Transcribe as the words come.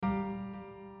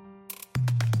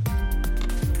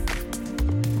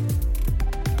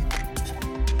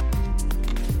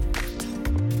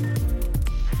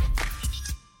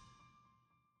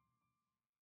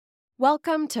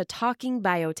Welcome to Talking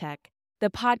Biotech,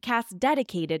 the podcast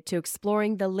dedicated to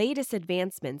exploring the latest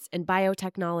advancements in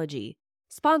biotechnology,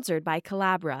 sponsored by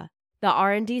Collabra, the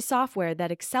R&D software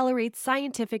that accelerates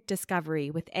scientific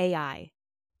discovery with AI.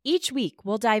 Each week,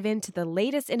 we'll dive into the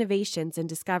latest innovations and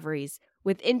discoveries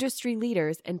with industry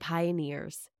leaders and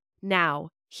pioneers. Now,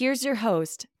 here's your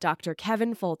host, Dr.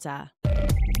 Kevin Folta.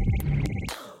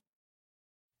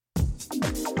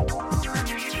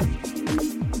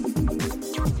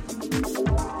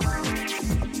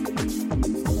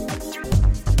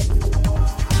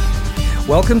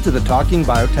 Welcome to the Talking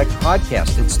Biotech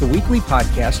podcast. It's the weekly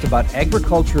podcast about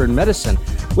agriculture and medicine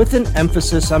with an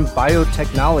emphasis on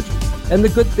biotechnology and the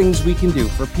good things we can do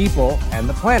for people and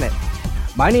the planet.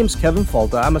 My name's Kevin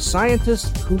Folta. I'm a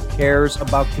scientist who cares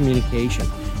about communication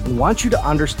and wants you to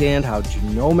understand how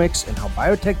genomics and how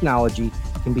biotechnology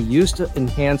can be used to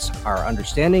enhance our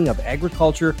understanding of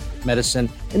agriculture, medicine,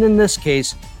 and in this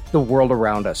case, the world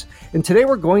around us. And today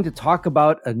we're going to talk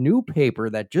about a new paper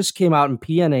that just came out in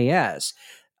PNAS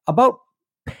about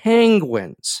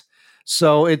penguins.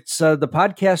 So it's the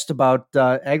podcast about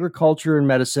agriculture and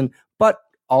medicine, but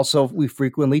also we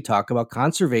frequently talk about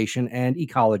conservation and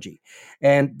ecology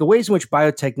and the ways in which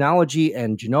biotechnology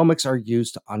and genomics are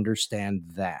used to understand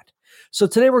that. So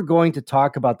today we're going to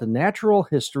talk about the natural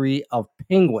history of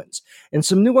penguins and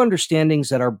some new understandings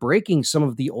that are breaking some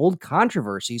of the old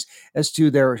controversies as to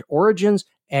their origins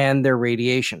and their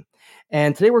radiation.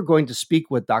 And today we're going to speak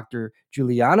with Dr.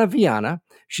 Juliana Viana.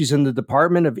 She's in the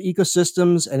Department of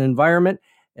Ecosystems and Environment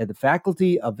at the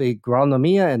Faculty of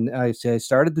Agronomía, and I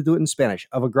started to do it in Spanish,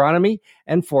 of Agronomy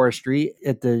and Forestry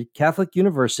at the Catholic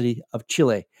University of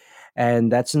Chile.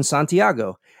 And that's in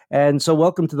Santiago. And so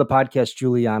welcome to the podcast,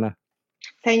 Juliana.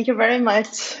 Thank you very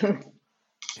much.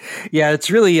 Yeah,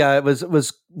 it's really it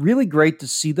was really great to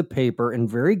see the paper and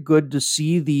very good to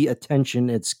see the attention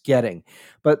it's getting.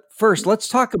 But first, let's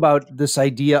talk about this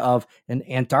idea of an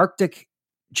Antarctic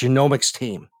genomics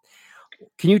team.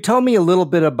 Can you tell me a little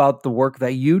bit about the work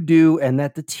that you do and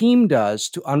that the team does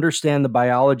to understand the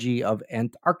biology of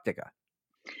Antarctica?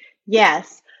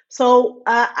 Yes. So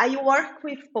I work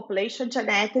with population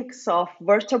genetics of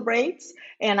vertebrates,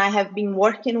 and I have been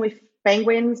working with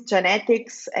penguins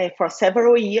genetics for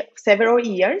several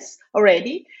years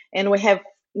already. And we have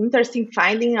interesting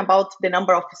finding about the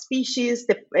number of species,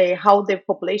 how the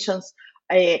populations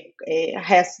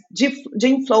has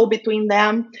gene flow between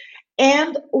them.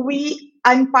 And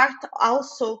I'm part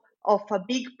also of a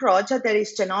big project that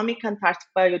is Genomic Antarctic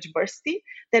Biodiversity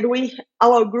that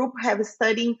our group have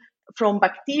studied from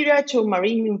bacteria to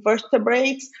marine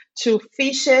invertebrates to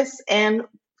fishes and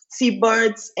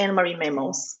seabirds and marine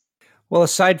mammals. Well,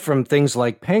 aside from things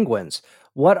like penguins,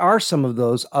 what are some of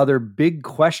those other big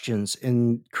questions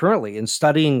currently in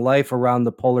studying life around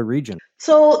the polar region?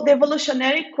 So the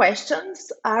evolutionary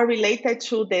questions are related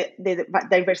to the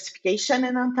diversification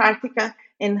in Antarctica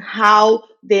and how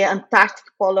the Antarctic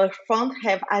polar front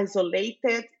have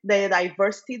isolated the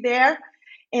diversity there,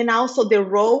 and also the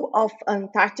role of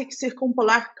Antarctic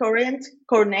circumpolar current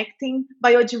connecting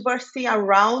biodiversity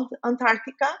around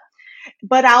Antarctica,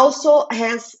 but also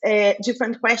has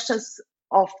different questions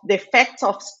of the effects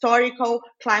of historical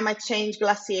climate change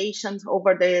glaciations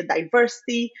over the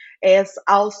diversity, as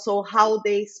also how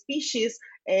the species,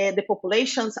 the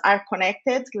populations are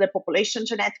connected, the population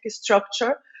genetic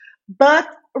structure. But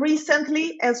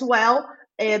recently as well,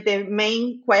 the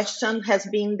main question has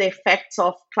been the effects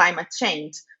of climate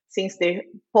change, since the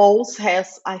poles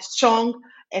has a strong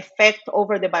effect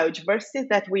over the biodiversity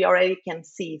that we already can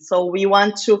see. So we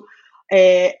want to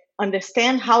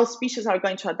understand how species are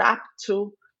going to adapt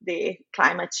to the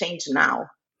climate change now.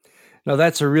 No,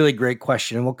 that's a really great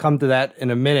question, and we'll come to that in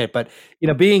a minute. But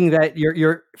being that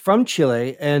you're from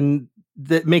Chile, and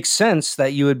that makes sense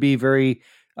that you would be very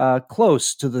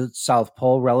close to the South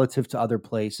Pole relative to other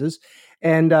places.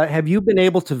 And have you been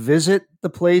able to visit the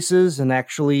places and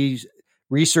actually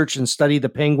research and study the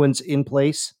penguins in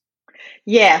place?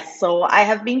 Yes, so I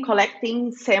have been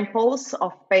collecting samples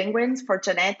of penguins for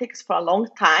genetics for a long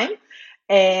time.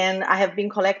 And I have been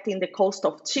collecting the coast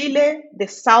of Chile,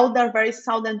 the very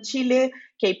southern Chile,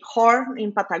 Cape Horn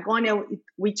in Patagonia,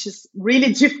 which is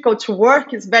really difficult to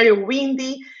work. It's very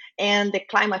windy and the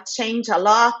climate change a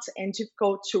lot and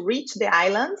difficult to reach the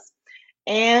islands.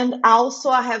 And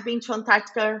also I have been to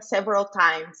Antarctica several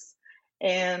times.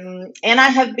 And I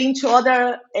have been to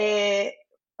other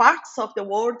parts of the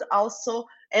world also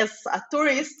as a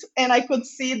tourist, and I could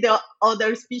see the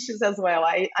other species as well.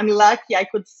 I'm lucky I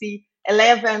could see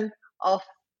 11 of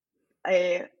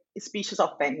species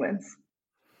of penguins.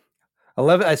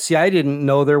 11. I see. I didn't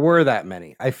know there were that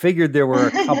many. I figured there were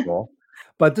a couple,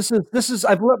 But this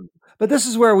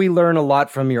is where we learn a lot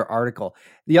from your article.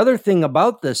 The other thing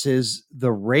about this is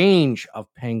the range of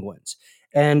penguins.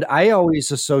 And I always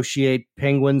associate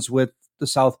penguins with the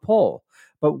South Pole.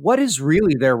 But what is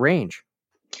really their range?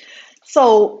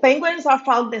 So penguins are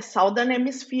found in the southern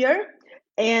hemisphere,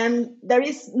 and there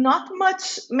is not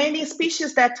many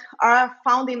species that are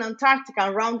found in Antarctica,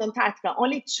 around Antarctica.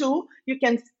 Only two you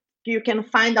can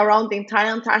find around the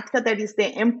entire Antarctica. That is the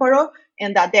emperor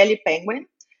and the Adelie penguin.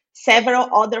 Several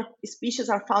other species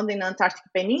are found in Antarctic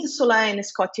Peninsula and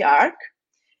Scotia Arc,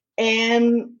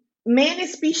 and many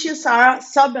species are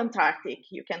subantarctic.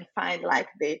 You can find like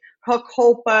the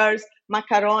hookhoppers,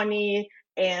 macaroni,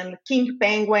 and king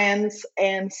penguins,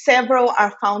 and several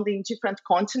are found in different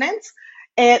continents.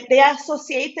 They are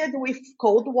associated with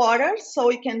cold water,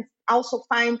 so you can also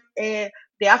find the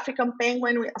African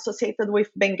penguin associated with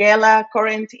Benguela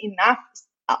current in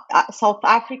South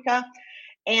Africa.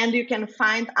 And you can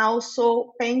find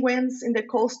also penguins in the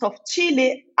coast of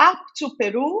Chile up to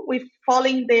Peru with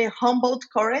following the Humboldt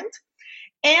current,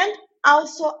 and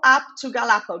also up to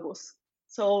Galapagos.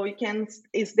 So you can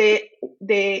is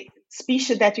the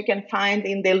species that you can find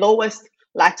in the lowest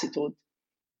latitude.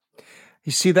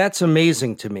 You see, that's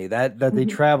amazing to me that they Mhm.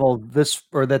 travel this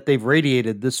or that they've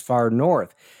radiated this far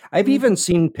north. I've even Mhm.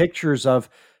 seen pictures of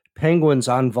penguins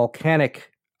on volcanic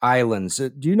islands.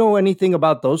 Do you know anything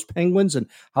about those penguins and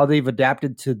how they've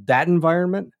adapted to that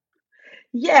environment?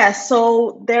 Yeah,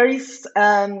 so there is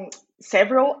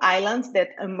several islands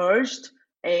that emerged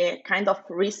kind of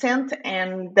recent,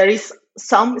 and there is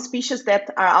some species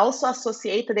that are also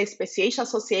associated, a speciation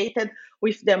associated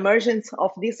with the emergence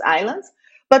of these islands.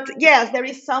 But yes, there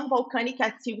is some volcanic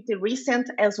activity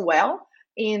recent as well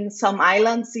in some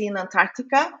islands in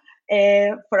Antarctica,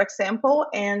 for example,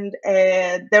 and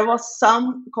there was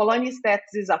some colonies that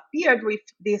disappeared with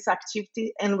this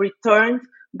activity and returned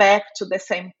back to the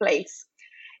same place.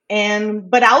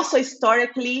 And but also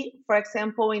historically, for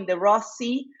example, in the Ross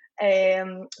Sea,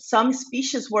 some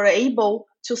species were able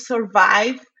to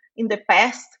survive in the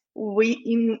past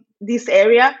in this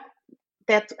area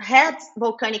that had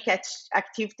volcanic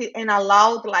activity and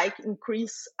allowed like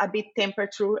increase a bit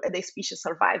temperature, and the species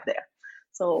survived there.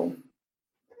 So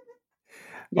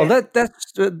Well, yeah.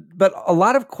 but a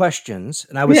lot of questions,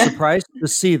 and I was Yeah. surprised to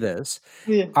see this,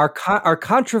 Yeah. are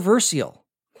controversial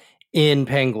in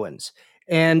penguins.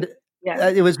 And Yeah.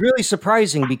 it was really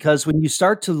surprising because when you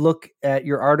start to look at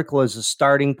your article as a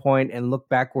starting point and look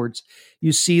backwards,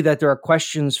 you see that there are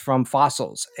questions from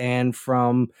fossils and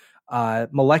from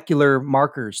molecular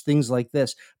markers, things like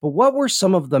this. But what were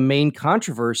some of the main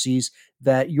controversies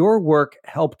that your work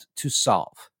helped to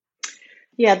solve?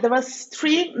 Yeah, there was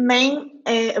three main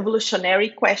evolutionary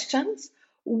questions.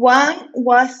 One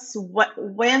was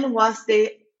when was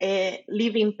the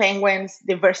living penguins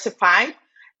diversified?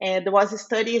 There was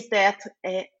studies that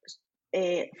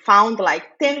found like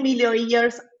 10 million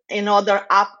years, another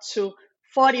up to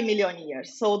 40 million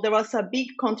years. So there was a big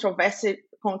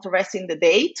controversy in the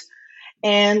date.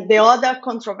 And the other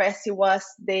controversy was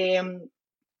the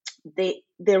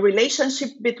relationship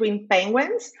between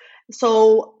penguins.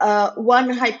 So one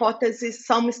hypothesis,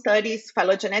 some studies,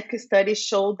 phylogenetic studies,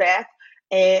 show that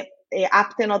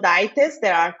Aptenodytes,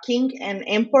 there are king and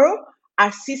emperor,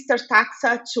 are sister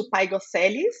taxa to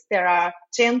Pygocelis. There are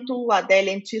Gentoo,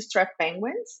 Adelie, and Chistra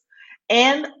penguins.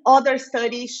 And other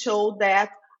studies show that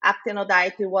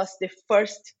Aptenodyte was the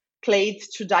first clade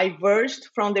to diverge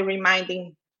from the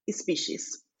remaining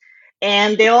species.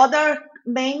 And the other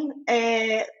main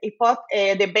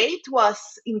debate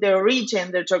was in the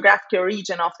region, the geographical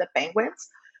region of the penguins.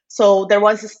 So there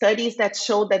was studies that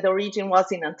showed that the origin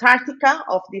was in Antarctica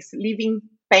of these living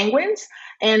penguins,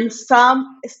 and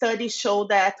some studies show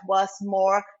that was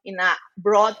more in a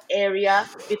broad area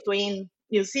between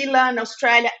New Zealand,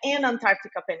 Australia, and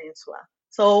Antarctica Peninsula.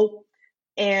 So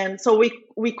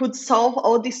we could solve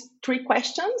all these three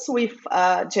questions with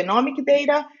genomic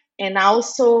data and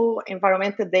also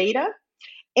environmental data.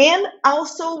 And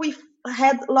also we've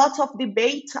had lots of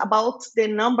debate about the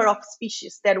number of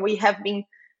species that we have been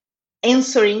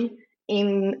answering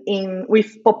in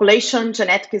with population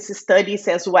genetics studies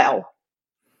as well.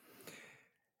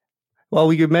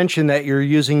 Well, you mentioned that you're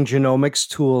using genomics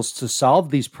tools to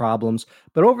solve these problems,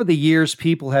 but over the years,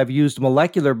 people have used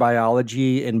molecular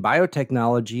biology and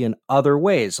biotechnology in other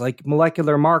ways, like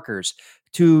molecular markers,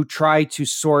 to try to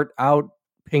sort out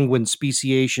penguin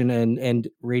speciation and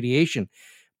radiation.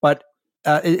 But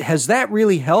has that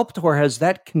really helped, or has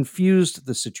that confused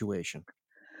the situation?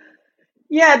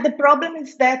 Yeah, the problem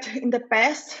is that in the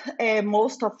past,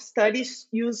 most of studies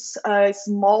use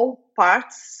small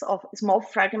parts of small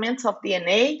fragments of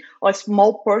DNA or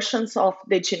small portions of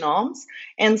the genomes.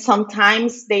 And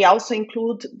sometimes they also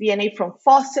include DNA from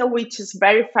fossil, which is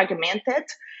very fragmented.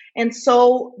 And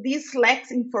so this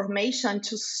lacks information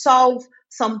to solve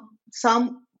some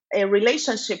a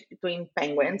relationship between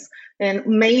penguins, and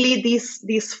mainly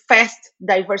this fast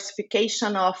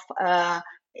diversification of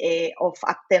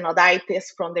actinoditis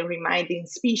from the remaining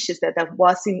species that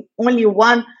was in only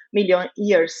 1 million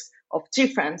years of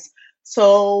difference.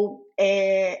 So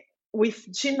with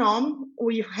genome,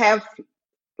 we have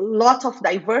lots of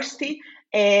diversity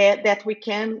that we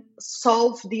can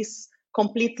solve this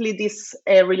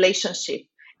relationship.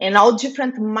 And all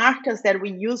different markers that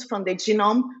we use from the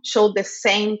genome show the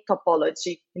same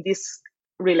topology in this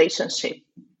relationship.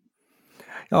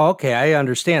 Oh, okay, I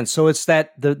understand. So it's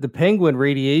that the penguin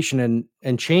radiation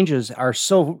and changes are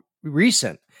so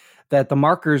recent that the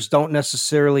markers don't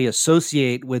necessarily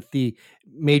associate with the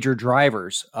major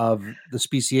drivers of the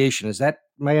speciation. Is that,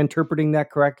 am I interpreting that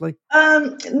correctly?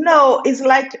 No, it's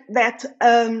like that.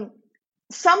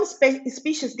 Some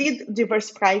species did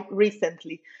diversify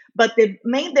recently, but the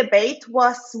main debate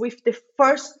was with the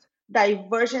first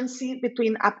divergence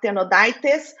between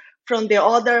Actinoditis from the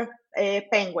other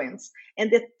penguins.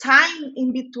 And the time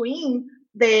in between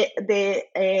the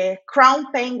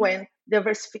crown penguin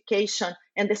diversification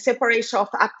and the separation of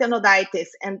Actinoditis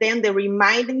and then the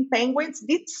remaining penguins,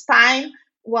 this time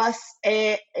was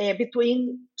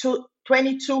between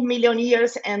 22 million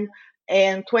years and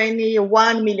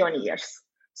 21 million years.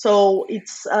 So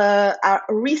it's a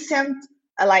recent,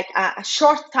 like a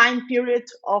short time period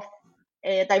of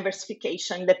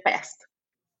diversification in the past.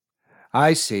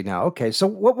 I see now. Okay, so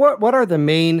what were the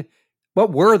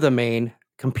main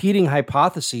competing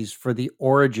hypotheses for the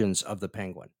origins of the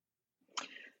penguin?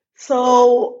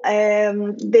 So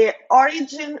the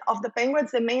origin of the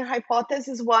penguins, the main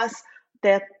hypothesis was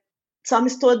that some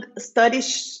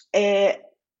studies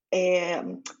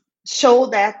show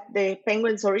that the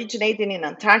penguins originated in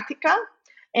Antarctica,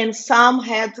 and some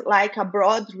had like a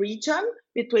broad region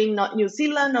between New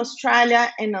Zealand,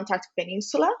 Australia, and Antarctic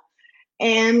Peninsula.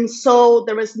 And so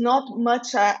there is not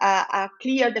much a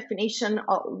clear definition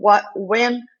of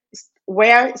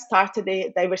where started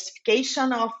the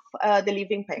diversification of the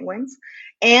living penguins.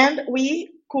 And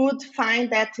we could find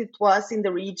that it was in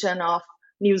the region of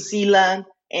New Zealand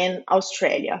and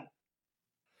Australia.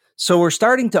 So we're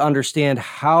starting to understand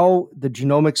how the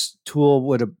genomics tool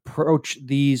would approach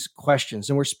these questions.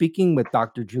 And we're speaking with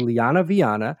Dr. Juliana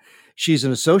Viana. She's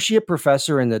an associate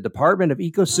professor in the Department of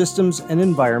Ecosystems and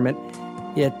Environment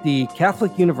at the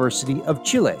Catholic University of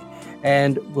Chile.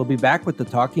 And we'll be back with the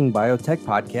Talking Biotech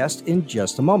podcast in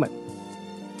just a moment.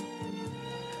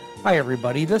 Hi,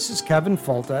 everybody. This is Kevin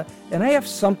Folta, and I have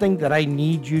something that I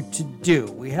need you to do.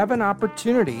 We have an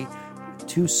opportunity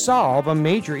to solve a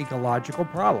major ecological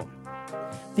problem.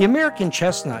 The American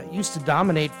chestnut used to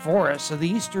dominate forests of the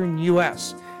eastern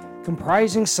U.S.,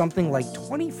 comprising something like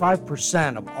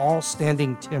 25% of all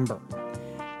standing timber.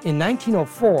 In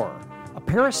 1904, a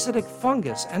parasitic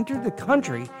fungus entered the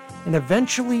country and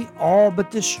eventually all but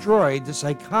destroyed this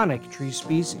iconic tree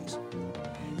species.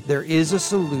 There is a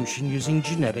solution using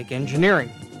genetic engineering.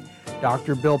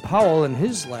 Dr. Bill Powell and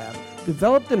his lab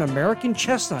developed an American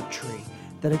chestnut tree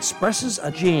that expresses a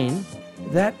gene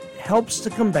that helps to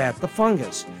combat the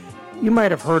fungus. You might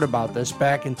have heard about this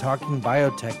back in Talking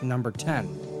Biotech number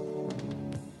 10.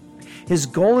 His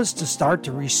goal is to start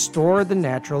to restore the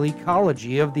natural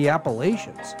ecology of the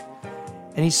Appalachians,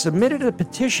 and he submitted a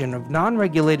petition of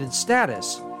non-regulated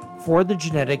status for the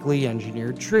genetically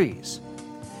engineered trees.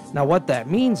 Now what that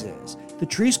means is the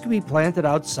trees can be planted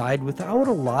outside without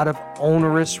a lot of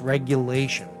onerous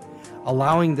regulation,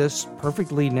 allowing this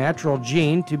perfectly natural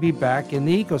gene to be back in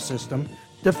the ecosystem,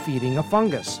 defeating a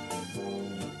fungus.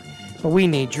 But we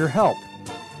need your help.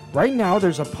 Right now,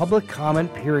 there's a public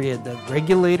comment period that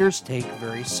regulators take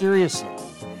very seriously.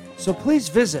 So please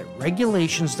visit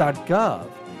regulations.gov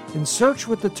and search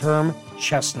with the term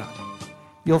chestnut.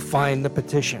 You'll find the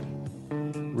petition.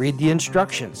 Read the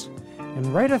instructions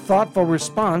and write a thoughtful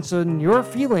response on your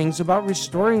feelings about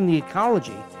restoring the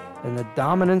ecology and the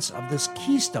dominance of this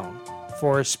keystone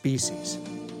forest species.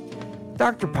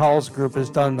 Dr. Powell's group has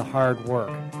done the hard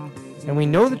work, and we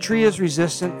know the tree is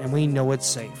resistant and we know it's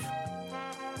safe.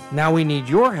 Now we need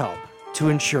your help to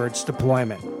ensure its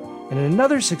deployment and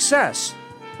another success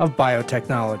of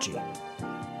biotechnology.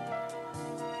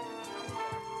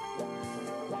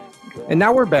 And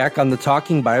now we're back on the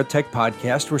Talking Biotech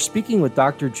podcast. We're speaking with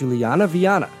Dr. Juliana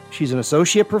Viana. She's an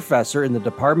associate professor in the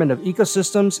Department of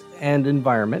Ecosystems and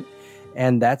Environment,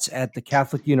 and that's at the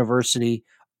Catholic University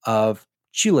of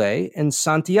Chile in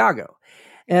Santiago.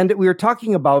 And we were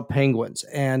talking about penguins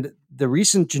and the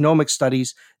recent genomic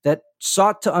studies that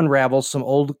sought to unravel some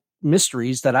old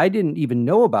mysteries that I didn't even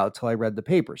know about till I read the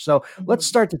paper. So let's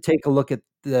start to take a look at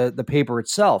the paper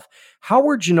itself. How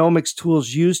were genomics tools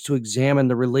used to examine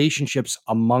the relationships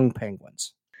among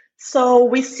penguins? So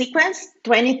we sequenced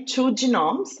 22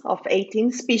 genomes of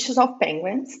 18 species of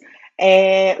penguins.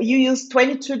 You use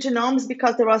 22 genomes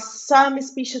because there was some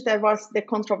species that was the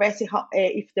controversy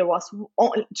if there was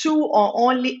two or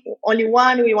only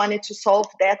one. We wanted to solve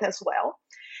that as well.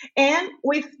 And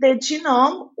with the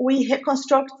genome, we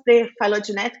reconstruct the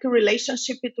phylogenetic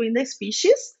relationship between the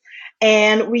species.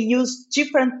 And we use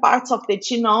different parts of the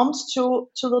genomes to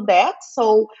do that.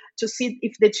 So to see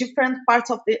if the different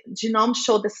parts of the genome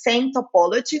show the same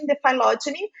topology in the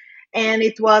phylogeny. And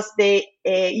it was the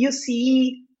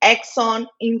UCE, exon,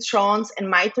 introns,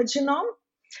 and mitogenome.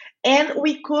 And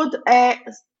we could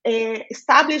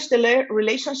establish the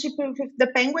relationship with the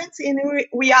penguins. And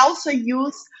we also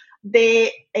use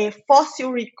the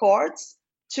fossil records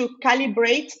to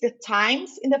calibrate the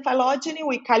times in the phylogeny.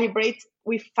 We calibrate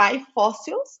with 5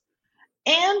 fossils.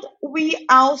 And we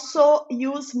also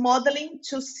use modeling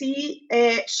to see,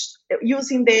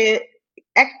 using the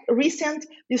recent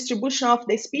distribution of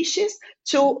the species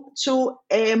to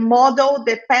model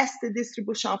the past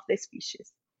distribution of the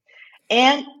species.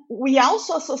 And we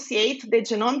also associate the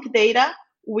genomic data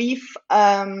with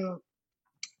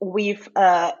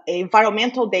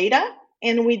environmental data,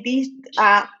 and we did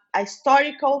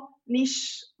historical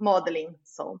niche modeling.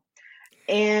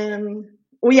 And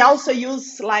we also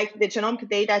use like the genomic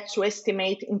data to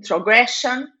estimate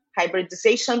introgression,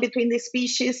 hybridization between the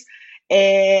species.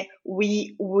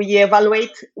 We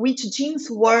evaluate which genes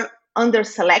were under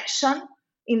selection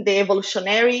in the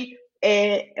evolutionary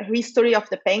history of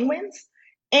the penguins.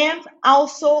 And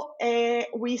also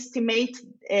we estimate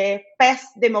past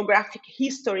demographic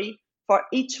history for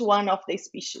each one of the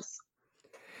species.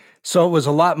 So it was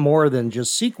a lot more than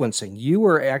just sequencing. You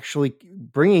were actually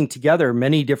bringing together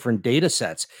many different data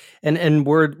sets. And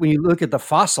when you look at the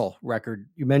fossil record,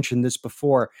 you mentioned this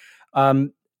before,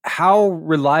 how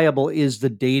reliable is the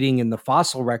dating in the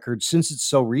fossil record since it's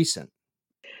so recent?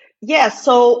 Yeah,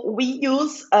 so we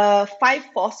use 5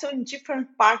 fossils in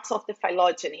different parts of the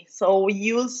phylogeny. So we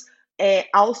use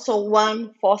also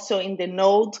 1 fossil in the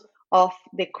node of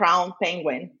the crown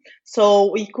penguin.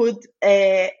 So we could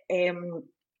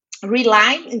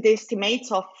rely in the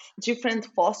estimates of different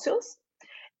fossils.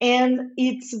 And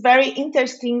it's very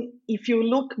interesting if you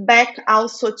look back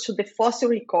also to the fossil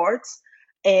records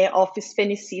of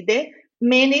Sphenicidae.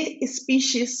 Many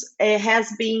species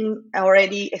has been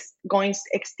already going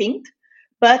extinct.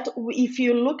 But if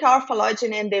you look at our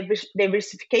phylogeny and the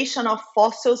diversification of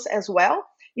fossils as well,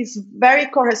 is very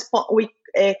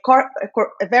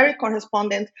very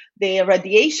correspondent, the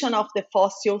radiation of the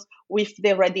fossils with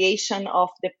the radiation of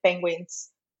the penguins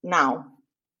now.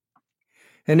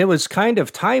 And it was kind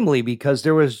of timely because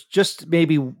there was just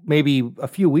maybe a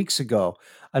few weeks ago,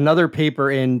 another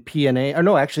paper in PNA, or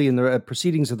no, actually in the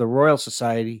Proceedings of the Royal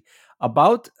Society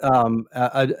about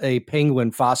a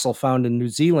penguin fossil found in New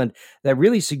Zealand that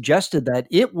really suggested that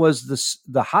it was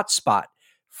the hotspot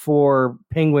for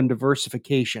penguin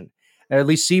diversification, or at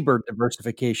least seabird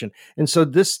diversification. And so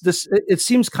it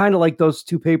seems kind of like those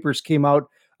two papers came out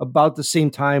about the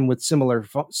same time with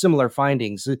similar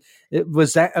findings.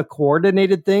 Was that a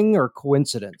coordinated thing or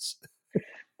coincidence?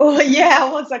 Oh, yeah,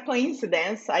 it was a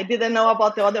coincidence. I didn't know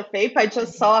about the other paper. I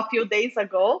just saw a few days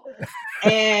ago.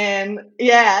 And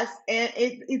yes, and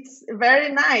it's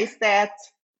very nice that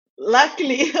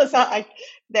luckily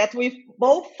that we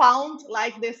both found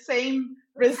like the same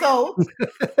result.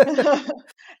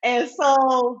 And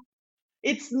so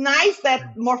it's nice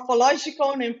that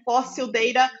morphological and fossil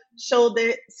data show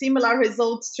the similar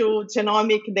results to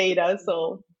genomic data.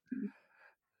 So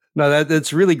no,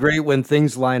 that's really great when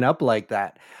things line up like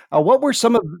that. What were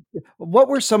some of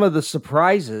the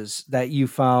surprises that you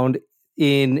found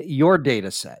in your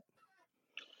data set?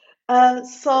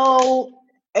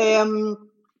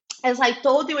 As I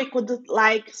told you, we could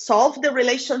like solve the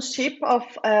relationship of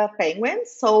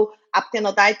penguins. So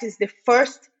Aptenodytes is the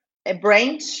first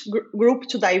branch group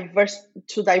to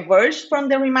diverge from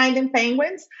the remaining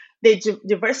penguins. They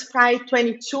diversified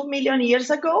 22 million years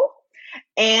ago,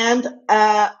 and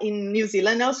in New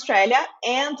Zealand and Australia.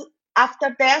 And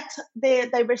after that, the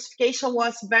diversification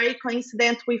was very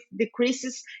coincident with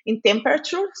decreases in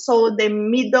temperature. So the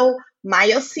middle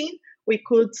Miocene, we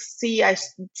could see a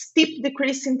steep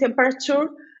decrease in temperature.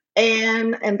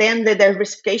 and then the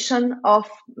diversification of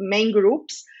main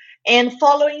groups. And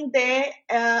following the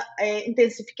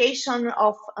intensification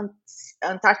of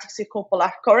Antarctic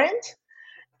circumpolar current,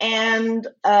 and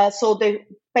so the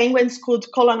penguins could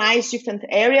colonize different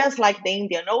areas like the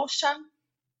Indian Ocean.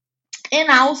 And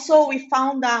also we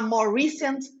found a more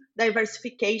recent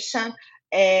diversification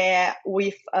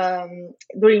with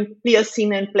during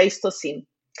Pliocene and Pleistocene.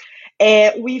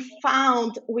 We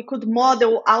could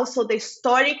model also the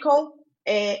historical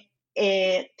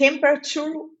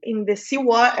temperature in the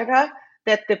seawater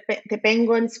that the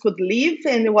penguins could live,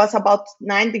 and it was about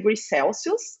 9 degrees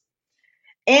Celsius.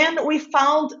 And we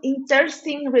found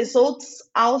interesting results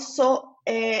also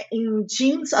in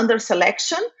genes under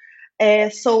selection.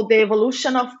 So the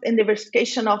evolution of and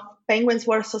diversification of penguins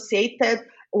were associated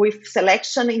with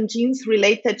selection in genes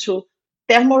related to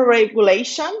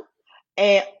thermoregulation,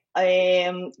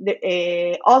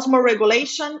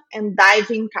 osmoregulation, and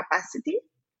diving capacity.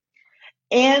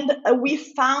 And we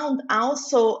found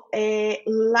also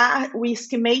we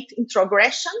estimate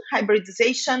introgression,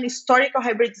 hybridization, historical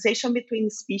hybridization between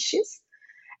species,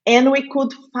 and we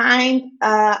could find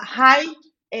a high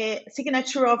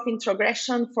signature of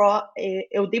introgression for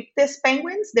Eudyptes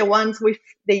penguins, the ones with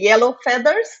the yellow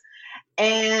feathers,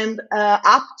 and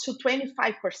up to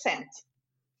 25%.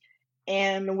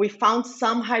 And we found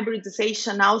some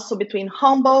hybridization also between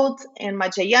Humboldt and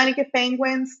Magellanic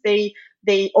penguins.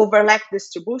 They overlap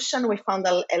distribution. We found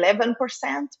 11%.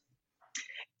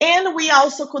 And we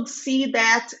also could see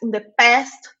that in the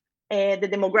past, the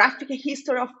demographic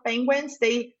history of penguins,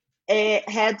 they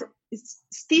had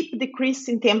steep decrease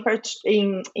in temperature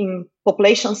in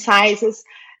population sizes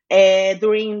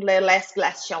during the last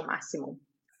glacial maximum.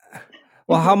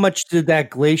 Well, how much did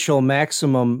that glacial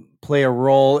maximum play a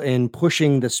role in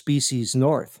pushing the species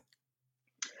north?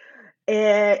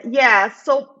 Yeah,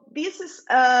 so this is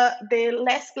the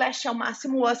last glacial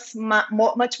maximum was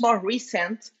much more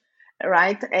recent,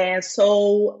 right?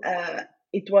 So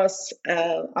it was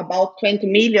about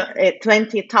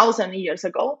 20,000 years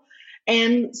ago.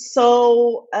 And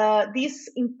so this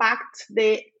impact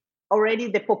already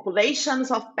the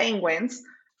populations of penguins,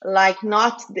 like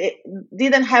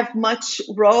didn't have much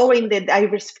role in the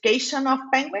diversification of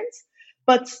penguins,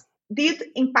 but did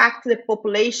impact the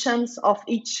populations of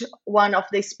each one of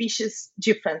the species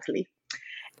differently.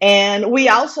 And we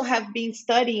also have been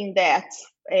studying that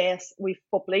with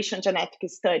population genetic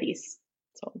studies.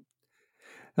 So,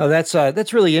 no,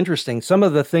 that's really interesting. Some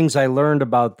of the things I learned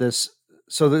about this,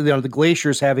 so the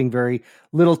glaciers having very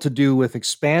little to do with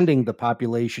expanding the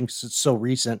population because it's so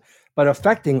recent, but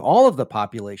affecting all of the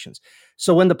populations.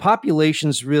 So when the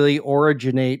populations really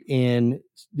originate in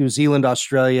New Zealand,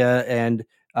 Australia, and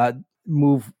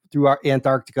move through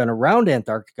Antarctica and around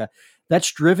Antarctica, that's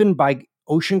driven by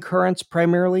ocean currents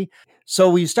primarily. So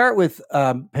we start with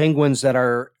penguins that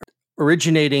are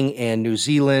originating in New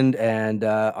Zealand and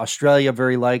Australia,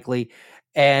 very likely,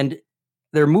 and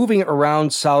they're moving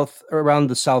around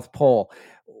the South Pole.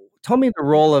 Tell me the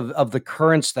role of the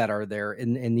currents that are there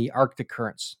in the Arctic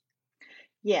currents.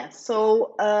 Yeah,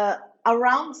 so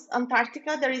around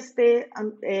Antarctica, there is the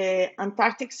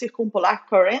Antarctic circumpolar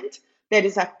current. That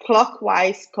is a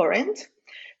clockwise current.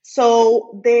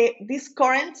 So this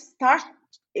current start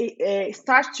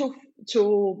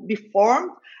to be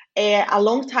formed a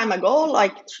long time ago,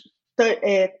 like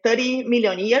 30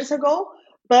 million years ago.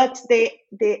 But the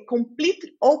complete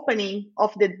opening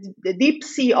of the deep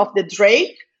sea of the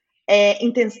Drake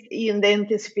in the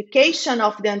intensification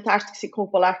of the Antarctic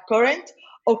circumpolar current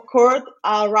occurred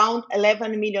around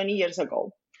 11 million years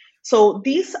ago. So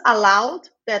this allowed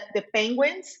that the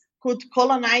penguins could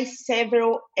colonize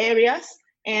several areas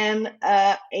and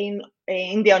in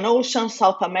Indian Ocean,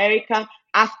 South America,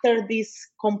 after this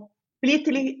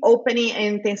completely opening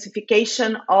and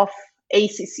intensification of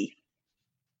ACC.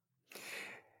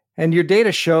 And your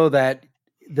data show that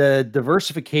the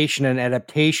diversification and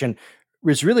adaptation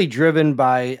was really driven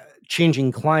by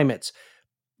changing climates,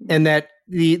 and that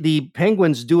the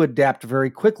penguins do adapt very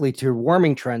quickly to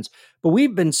warming trends. But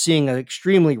we've been seeing an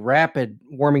extremely rapid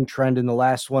warming trend in the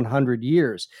last 100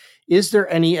 years. Is there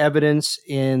any evidence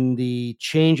in the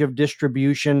change of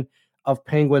distribution of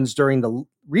penguins during the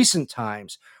recent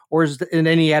times, or is there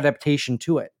any adaptation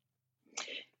to it?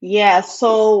 Yeah,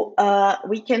 so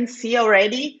we can see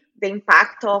already the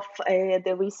impact of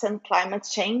the recent climate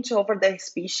change over the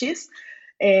species.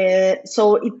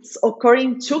 So it's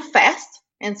occurring too fast,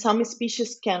 and some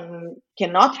species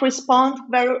cannot respond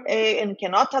and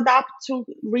cannot adapt to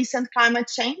recent climate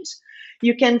change.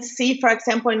 You can see, for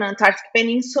example, in the Antarctic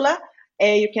Peninsula,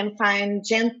 you can find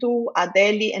Gentoo,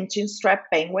 Adelie, and chinstrap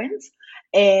penguins.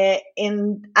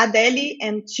 And Adelie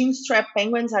and chinstrap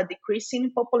penguins are decreasing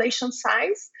in population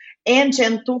size. And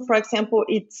Gentoo, for example,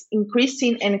 it's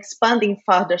increasing and expanding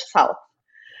further south.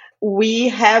 We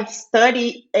have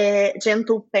studied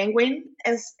Gentoo penguin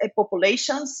as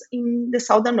populations in the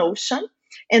Southern Ocean.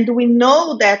 And we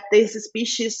know that this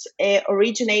species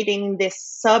originating in the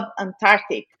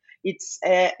sub-Antarctic. It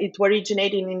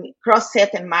originated in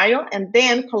Crozet and Mayo, and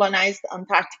then colonized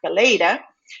Antarctica later.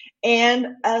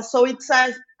 And so it's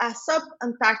a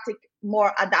sub-Antarctic,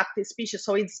 more adapted species.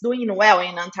 So it's doing well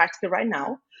in Antarctica right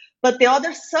now. But the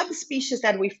other subspecies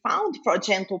that we found for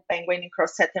Gentoo penguin in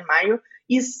Crozet and Mayo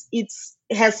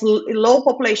has low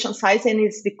population size and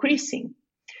it's decreasing.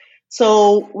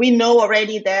 So we know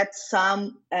already that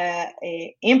some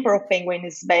emperor penguin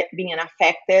is being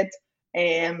affected.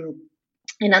 In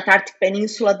Antarctic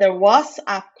Peninsula, there was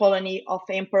a colony of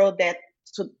emperor that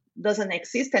doesn't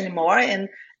exist anymore, and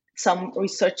some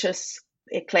researchers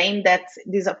claim that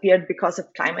disappeared because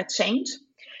of climate change.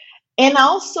 And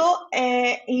also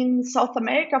in South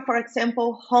America, for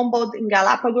example, Humboldt in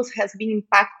Galapagos has been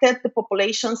impacted. The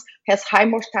populations has high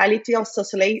mortality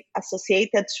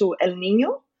associated to El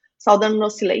Niño, southern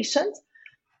oscillations.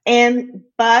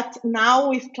 But now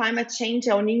with climate change,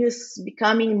 El Niño is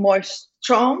becoming more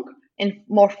strong and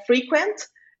more frequent.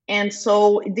 And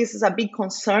so this is a big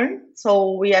concern.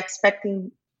 So we are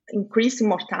expecting increase in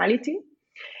mortality.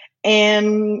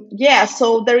 And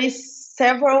so there is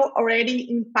several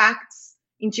already impacts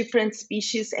in different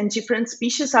species, and different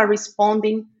species are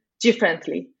responding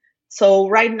differently. So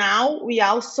right now we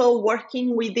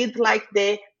did like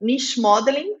the niche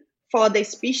modeling for the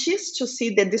species to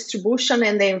see the distribution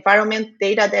and the environment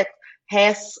data that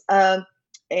has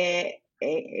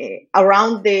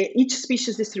around each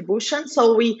species distribution.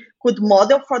 So we could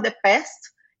model for the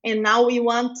past, and now we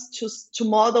want to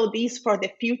model these for the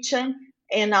future,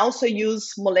 and also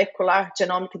use molecular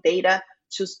genomic data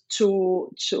to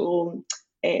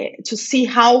see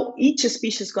how each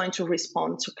species is going to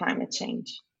respond to climate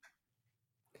change.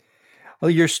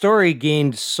 Well, your story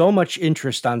gained so much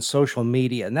interest on social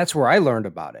media, and that's where I learned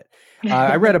about it.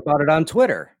 I read about it on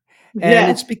Twitter.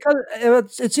 And it's because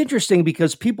it's interesting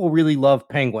because people really love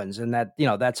penguins, and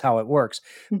that's how it works.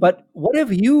 But what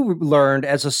have you learned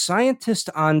as a scientist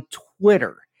on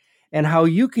Twitter, and how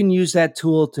you can use that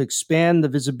tool to expand the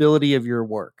visibility of your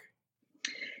work?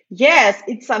 Yes,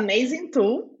 it's amazing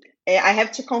tool. I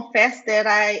have to confess that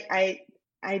I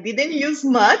didn't use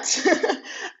much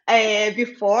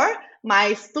before.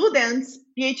 My students,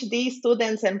 PhD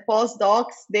students and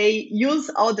postdocs, they use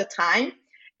all the time.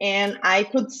 And I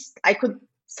could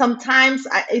sometimes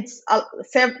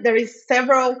there is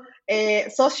several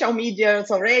social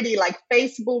medias already, like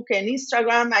Facebook and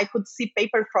Instagram. I could see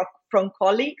paper from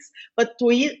colleagues, but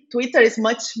Twitter is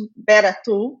much better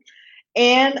too.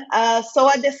 And so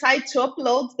I decided to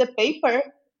upload the paper.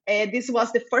 This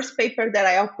was the first paper that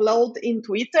I uploaded in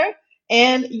Twitter.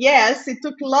 And yes, it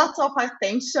took lots of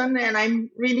attention, and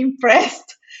I'm really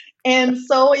impressed. And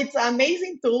so it's an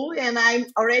amazing tool, and I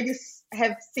already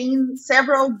have seen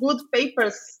several good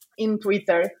papers in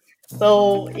Twitter.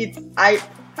 So I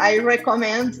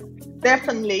recommend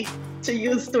definitely to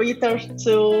use Twitter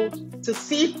to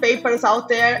see papers out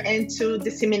there and to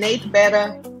disseminate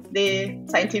better the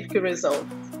scientific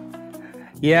results.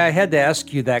 Yeah, I had to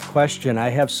ask you that question. I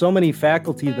have so many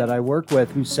faculty that I work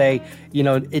with who say,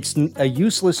 it's a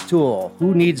useless tool.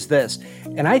 Who needs this?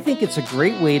 And I think it's a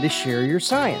great way to share your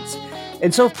science.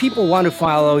 And so if people want to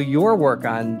follow your work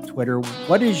on Twitter,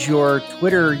 what is your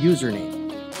Twitter username?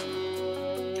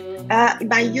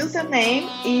 My username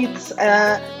is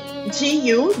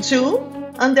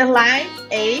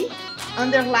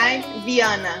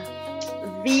GU_A_Viana.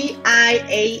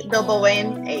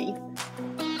 VIANNA.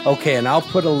 Okay, and I'll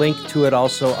put a link to it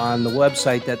also on the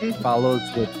website that follows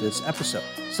with this episode.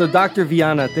 So, Dr.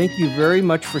 Viana, thank you very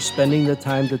much for spending the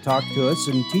time to talk to us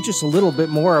and teach us a little bit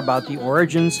more about the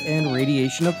origins and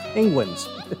radiation of penguins.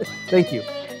 Thank you.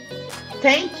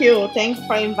 Thank you. Thanks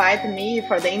for inviting me,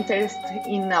 for the interest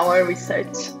in our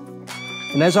research.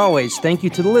 And as always, thank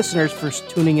you to the listeners for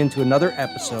tuning into another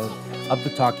episode of the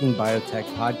Talking Biotech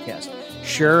podcast.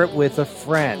 Share it with a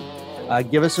friend.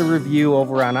 Give us a review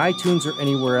over on iTunes or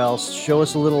anywhere else. Show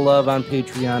us a little love on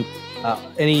Patreon.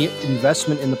 Any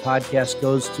investment in the podcast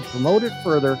goes to promote it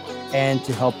further and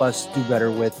to help us do better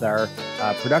with our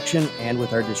production and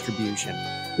with our distribution.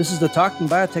 This is the Talking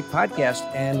Biotech podcast,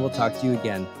 and we'll talk to you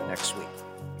again next week.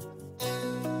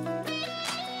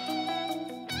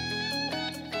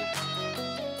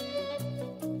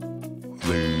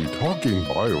 The Talking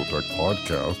Biotech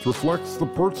podcast reflects the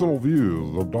personal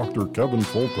views of Dr. Kevin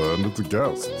Folta and its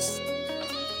guests.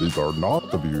 These are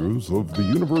not the views of the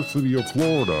University of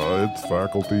Florida, its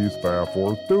faculty, staff,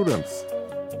 or students.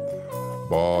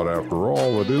 But after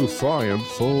all, it is science,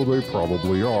 so they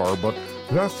probably are, but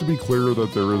it has to be clear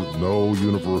that there is no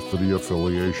university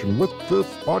affiliation with this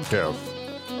podcast,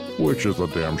 which is a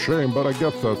damn shame, but I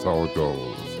guess that's how it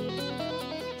goes.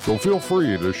 So feel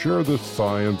free to share this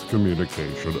science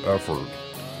communication effort,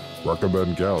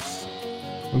 recommend guests,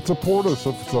 and support us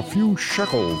with a few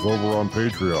shekels over on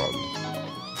Patreon.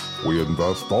 We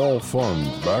invest all funds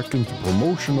back into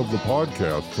promotion of the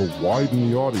podcast to widen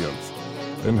the audience,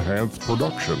 enhance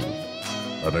production,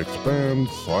 and expand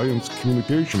science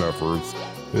communication efforts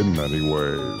in many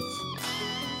ways.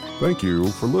 Thank you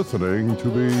for listening to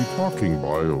the Talking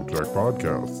Biotech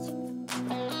podcast.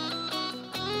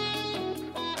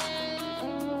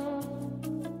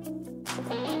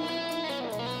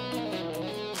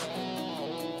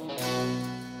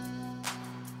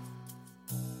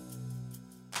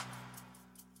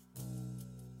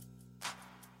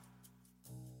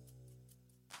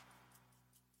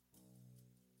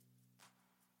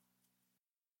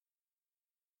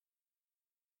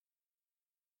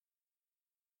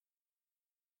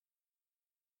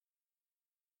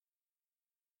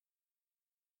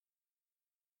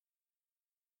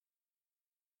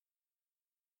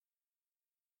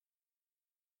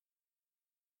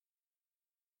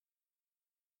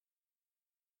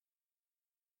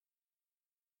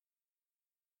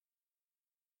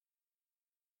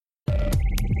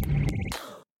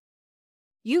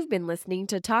 You've been listening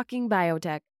to Talking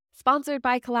Biotech, sponsored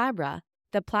by Collabra,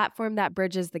 the platform that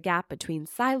bridges the gap between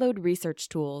siloed research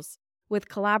tools. With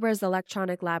Collabra's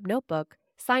electronic lab notebook,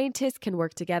 scientists can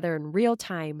work together in real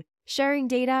time, sharing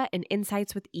data and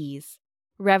insights with ease.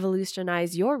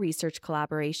 Revolutionize your research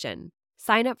collaboration.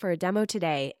 Sign up for a demo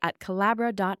today at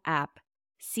collabra.app,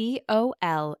 COLABRA.app.